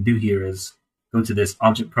selected, what I can do here is go to this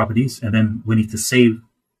object properties, and then we need to save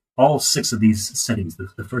all 6 of these settings,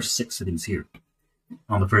 the first 6 settings here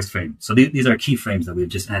on the first frame. So these are keyframes that we've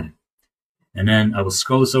just added. And then I will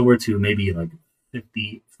scroll this over to maybe like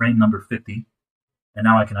 50, frame number 50. And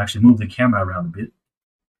now I can actually move the camera around a bit.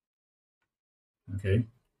 Okay.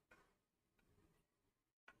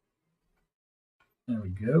 There we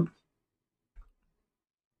go.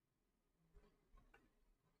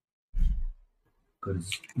 Go to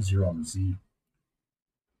 0 on the Z.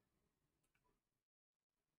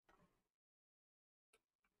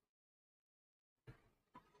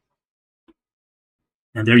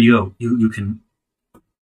 And there you go. You can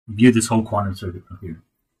view this whole quantum circuit from here.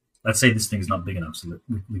 Let's say this thing's not big enough, so that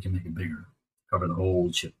we can make it bigger, cover the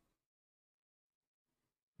whole chip.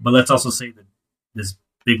 But let's also say that this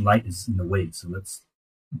big light is in the way, so let's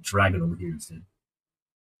drag it over here instead.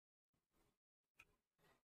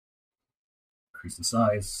 Increase the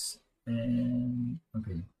size, and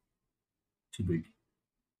okay, too big.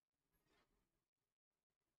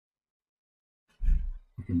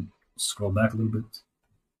 We can scroll back a little bit.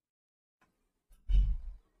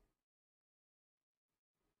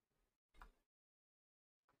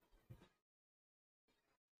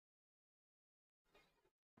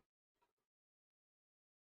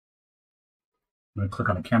 I'm going to click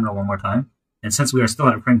on the camera one more time. And since we are still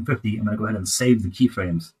at frame 50, I'm going to go ahead and save the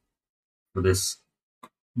keyframes for this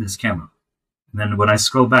camera. And then when I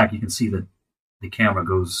scroll back, you can see that the camera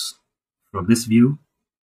goes from this view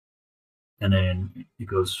and then it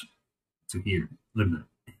goes to here. Look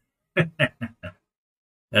at that.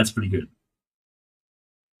 That's pretty good.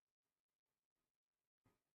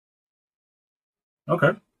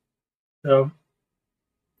 Okay, so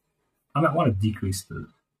I might want to decrease the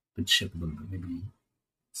chip a little bit, maybe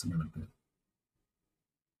somewhere like that.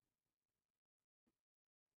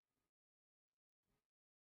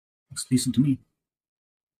 Looks decent to me.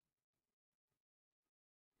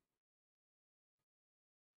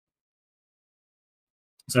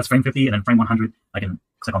 So that's frame 50, and then frame 100, I can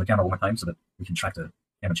click on the camera one more time so that we can track the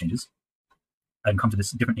camera changes. I can come to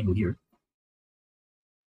this different angle here,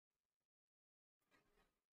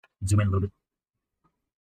 zoom in a little bit.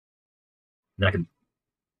 Then I can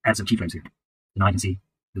add some keyframes here. And now I can see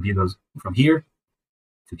the view goes from here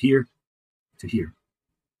to here to here.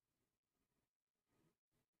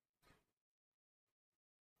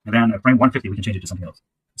 And then at frame 150, we can change it to something else.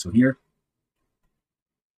 So here,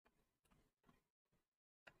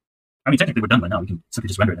 I mean, technically we're done by now. We can simply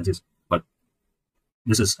just render it as is. But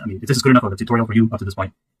this is, I mean, if this is good enough of a tutorial for you up to this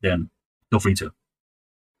point, then feel free to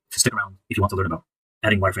stick around if you want to learn about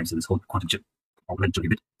adding wireframes to this whole quantum chip. I'll go ahead and show you a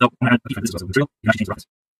bit. So I'm going to add a keyframe. This is also a material. You can actually change the roughness.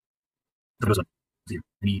 So those are here.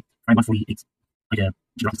 Maybe frame 148. I can keep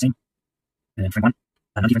the roughness the same. And then frame 1.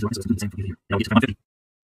 Another keyframe to roughness, so it's going to be the same for here. And I'll get to frame 150.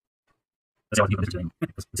 Let's see how I can do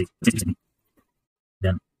this. Let's see.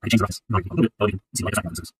 Then I can change the roughness a little bit. So you can see like effect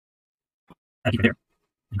on this. Add keyframe there.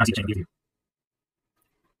 You can see the change here.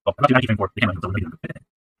 Oh, I'm not doing keyframe for the camera. So we'll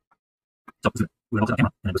go to the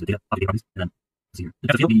camera, and then go to the data, update properties, and then see here. The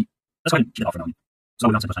depth of field, let's go ahead and keep it off for now. So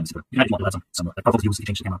we don't spend much time in this. You can add if you want to add some like powerful views, you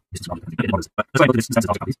can change the camera distance from object. But let's go ahead and go to this instance of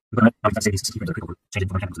object properties. We're going to now we can save these keyframes that are click over, change it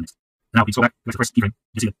from one camera to the next. And now we can scroll back, go to the first keyframe,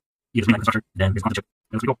 you see it. Here's the constructor, then here's quantum chip.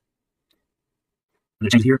 That looks pretty cool. And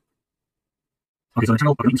then change here. Okay, so the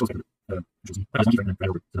internal programming source control Z. That was one keyframe, and then right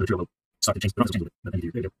over to the material will start to change. The roughness change a little bit. But then there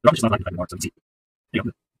you go. The roughness is not like anymore, so we can see. There you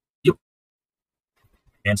go. Yo.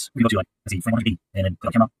 And we go to like, let's see, frame 180, and then click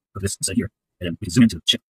on camera, go to this instead here, and then we can zoom into the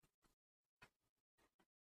chip.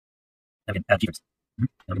 And we can add keyframes.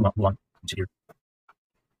 And we move on, chip here.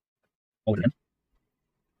 Over to the end.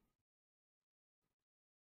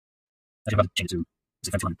 Actually, I'm about to change it to, let's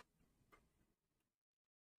see, frame 200.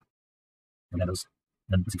 And we add those.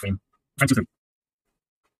 And then let's see, frame 230.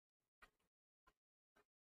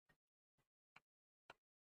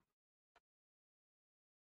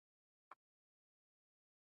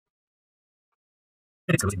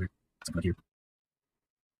 It's going to be something like here.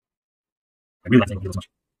 I really like the angle so much.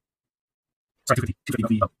 Sorry,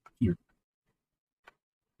 250 up here.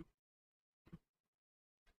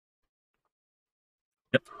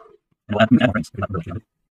 Yep. And we'll add more frames. We'll click on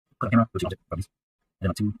the camera, go to object properties, and then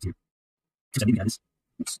on 2, 0. 270, add this.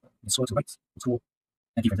 Oops. And scroll to the right. It's cool.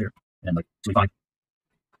 And keyframe there. And like 285.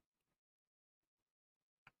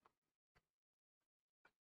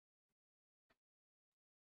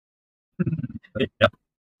 Okay, yeah.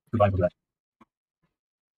 Goodbye, we'll do that.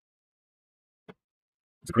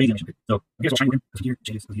 It's a crazy animation. So here's what triangle in. Go here,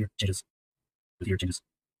 changes, go here, changes. Go here, changes.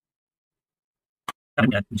 And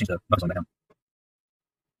we can change the buttons on back down.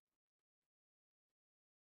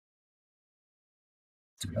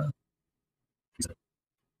 Super good. Reset it.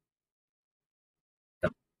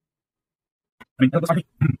 Yep. I mean, that's fine.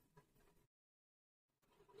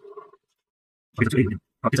 Okay, so 280, we can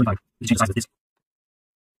 275. We can change the size of this.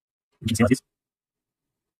 We can scale this.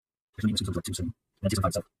 There's only 270, and then 275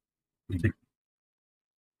 itself. We can do bigger.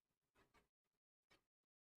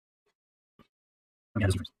 Let me add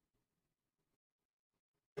this difference.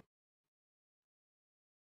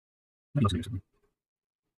 Maybe looks bigger something.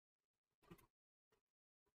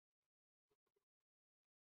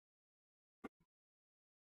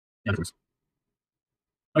 Yeah, of course.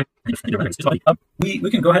 Okay, it's funny. We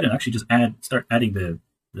can go ahead and actually just start adding the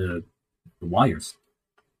wires.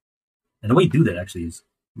 And the way you do that actually is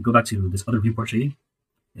we go back to this other viewport shading,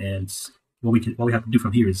 and what we have to do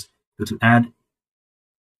from here is go to add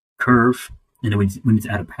curve, and then we need to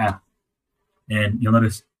add a path. And you'll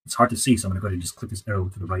notice it's hard to see, so I'm going to go ahead and just click this arrow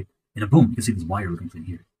to the right, and then boom, you can see this wire looking thing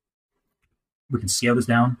here. We can scale this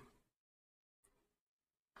down.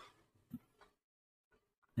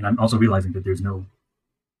 And I'm also realizing that there's no,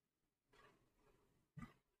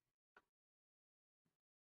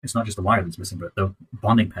 it's not just the wire that's missing, but the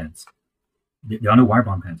bonding pads. There are no wire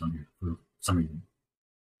bond pads on here for some reason.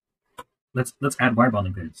 Let's add wire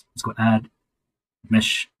bonding pads. Let's go add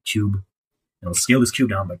mesh cube, and I'll scale this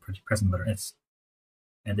cube down by pressing the letter S.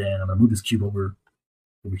 And then I'm gonna move this cube over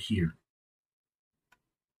here.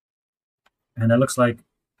 And that looks like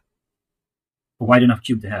a wide enough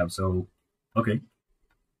cube to have. So, okay.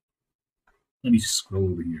 Let me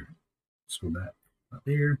scroll over here. Scroll back up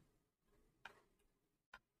there.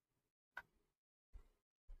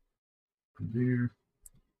 there.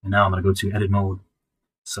 And now I'm going to go to edit mode,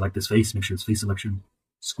 select this face, make sure it's face selection,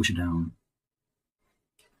 squish it down.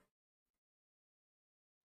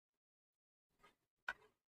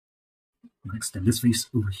 I'm going to extend this face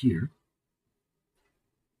over here.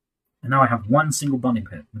 And now I have one single bonding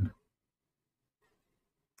pad.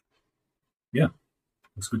 Yeah,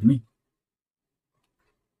 looks good to me.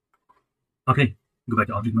 Okay, go back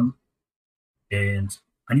to object mode. And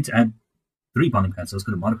I need to add 3 bonding pads. So let's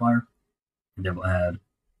go to modifier, and then we'll add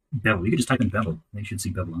bevel. You can just type in bevel, and you should see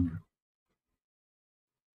bevel on there.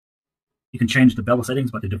 You can change the bevel settings,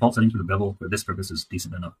 but the default settings for the bevel for this purpose is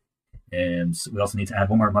decent enough. And we also need to add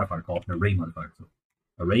one more modifier called an array modifier. So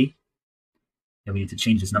array, and we need to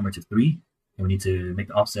change this number to 3, and we need to make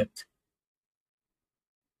the offset,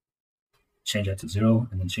 change that to 0,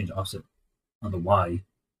 and then change the offset on the Y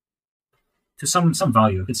to some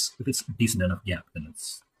value. If it's decent enough gap, then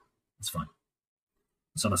it's fine.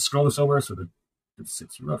 So I'm gonna scroll this over so that it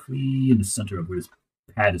sits roughly in the center of where this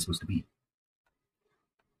pad is supposed to be.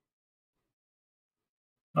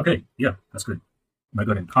 Okay, yeah, that's good. I'm gonna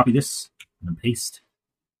go ahead and copy this and then paste.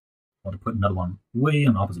 I want to put another one way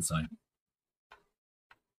on the opposite side.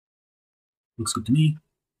 Looks good to me.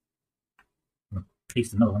 I'm gonna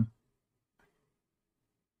paste another one.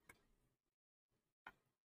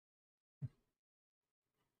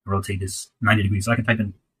 Rotate this 90 degrees so I can type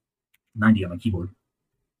in 90 on my keyboard.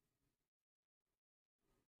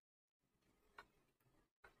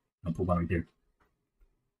 I'll put one right there.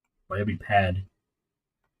 By every pad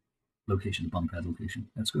location, the bond pad location.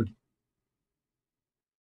 That's good.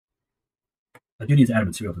 I do need to add a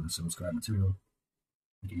material to this, so let's go add material.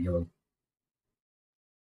 Make it yellow.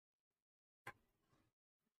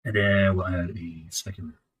 And then we'll add a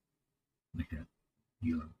specular. Make that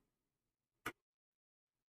yellow.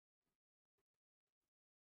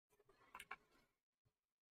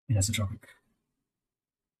 Anisotropic.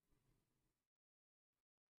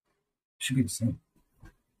 Should be the same.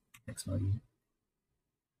 X value.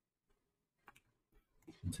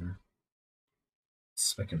 Enter.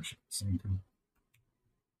 Specular should be the same thing.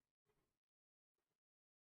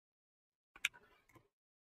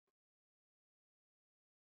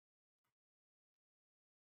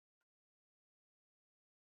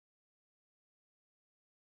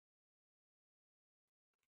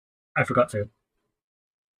 I forgot to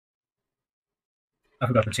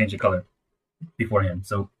change the color beforehand.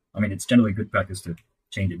 So I mean, it's generally good practice to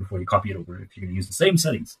change it before you copy it over if you're going to use the same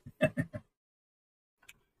settings.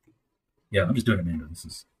 Yeah, I'm just doing it manually. This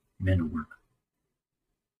is manual work.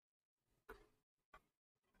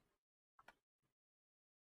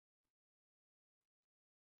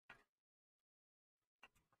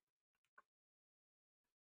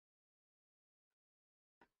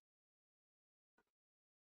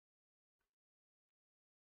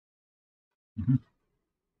 Mm-hmm.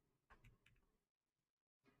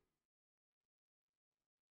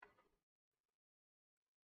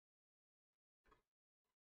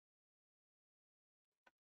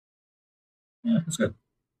 Yeah, that's good.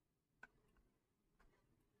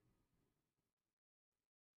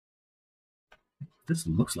 This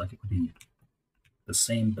looks like it would be the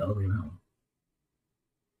same the other way around.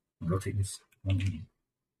 I'll rotate this 180.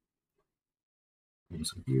 Pull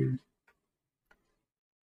this over here.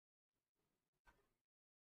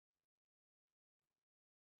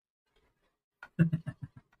 And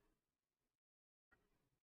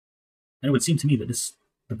it would seem to me that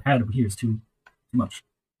the pad over here is too much.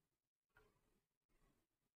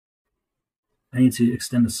 I need to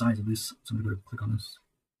extend the size of this, so I'm going to click on this,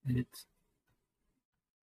 edit.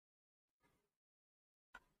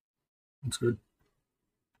 Looks good.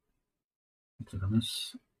 Click on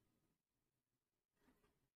this.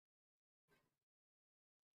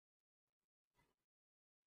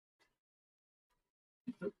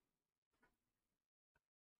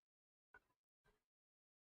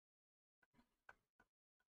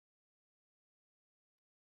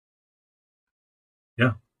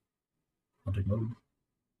 Yeah, object mode.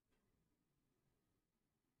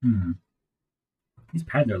 These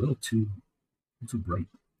pads are a little too bright.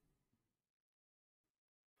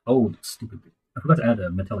 Oh, stupid. I forgot to add a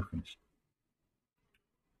metallic finish.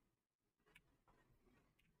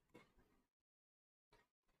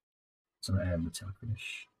 So I'm going to add metallic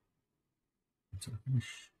finish. Metallic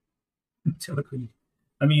finish. Metallic finish.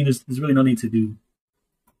 I mean, there's really no need to do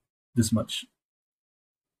this much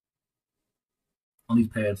on these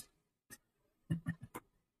pads.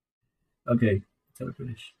 Okay, metallic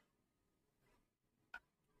finish.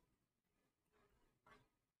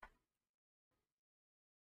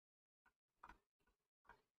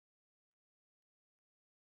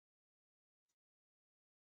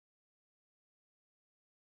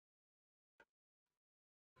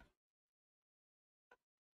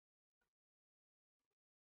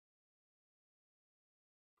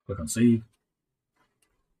 Click on save.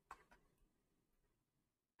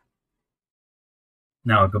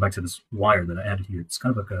 Now I go back to this wire that I added here. It's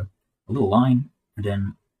kind of like a little line, and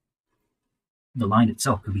then the line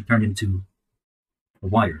itself can be turned into a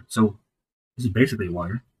wire. So this is basically a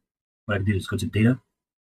wire. What I can do is go to Data,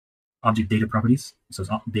 Object Data Properties. So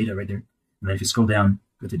it's data right there. And then if you scroll down,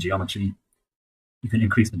 go to Geometry, you can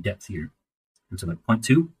increase the depth here. To like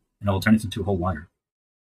 0.2, and I will turn it into a whole wire.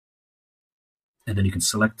 And then you can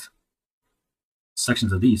select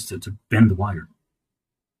sections of these to bend the wire.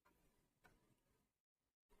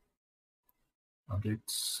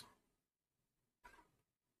 Objects.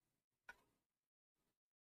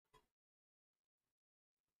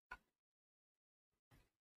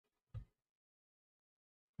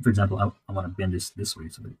 For example, I want to bend this way,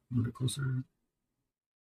 so a little bit closer.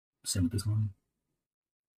 Same with this one.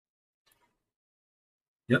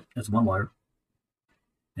 Yep, that's one wire.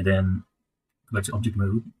 And then go back to object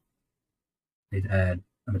mode. Need to add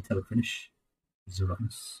a metallic finish, 0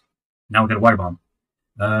 roughness. Now we got a wire bond.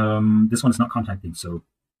 This one is not contacting, so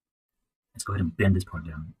let's go ahead and bend this part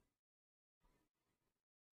down.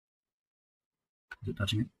 Is it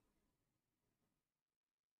touching it?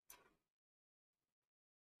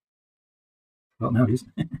 Well, now it is.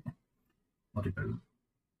 Object mode.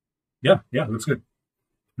 Yeah, it looks good.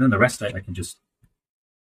 And then the rest I can just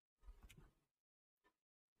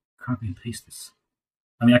copy and paste this.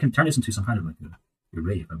 I mean, I can turn this into some kind of like an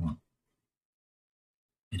array if I want.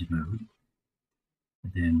 Edit mode.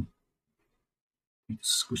 And then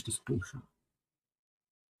squish this portion.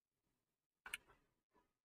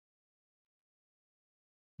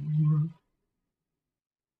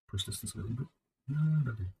 Push this way a little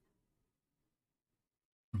bit.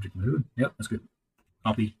 Object mode. Yep, that's good.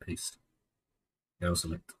 Copy, paste. Go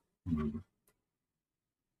select, move.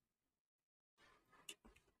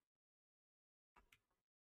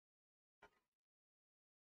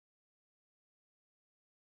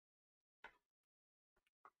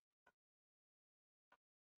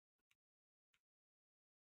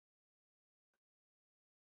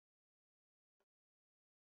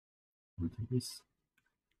 Take this.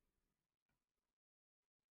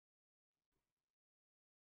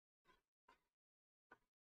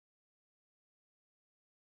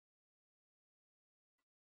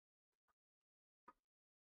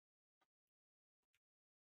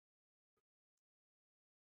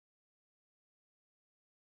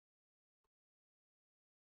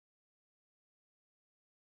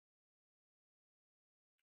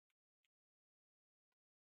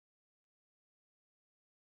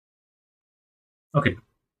 Okay,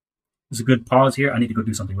 there's a good pause here. I need to go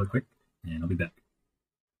do something real quick, and I'll be back.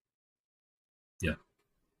 Yeah.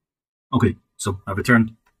 Okay, so I've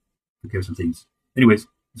returned. Took care of some things. Anyways,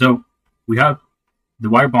 so we have the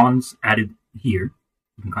wire bonds added here.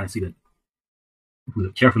 You can kind of see that if we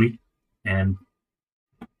look carefully. And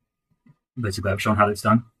basically, I've shown how it's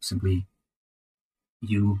done. Simply,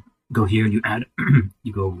 you go here and you add,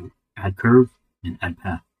 you go add curve and add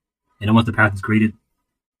path. And then once the path is created,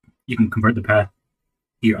 you can convert the path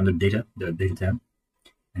here under the data tab,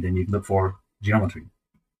 and then you can look for geometry.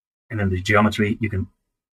 And then the geometry, you can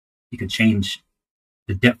change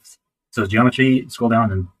the depth. So geometry, scroll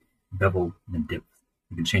down and bevel and then depth.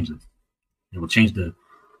 You can change this. It will change the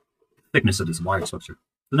thickness of this wire structure.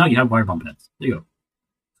 So now you have wire bond paths. There you go.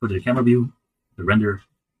 Go to the camera view, the render,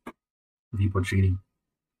 viewport treating,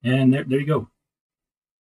 and there you go.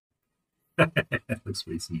 Looks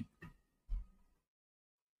pretty sweet.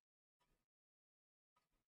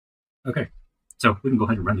 Okay, so we can go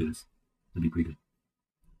ahead and render this. That'd be pretty good.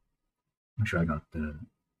 Make sure I got the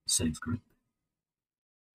settings correct.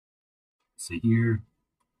 See here,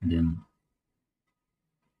 and then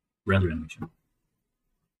render animation.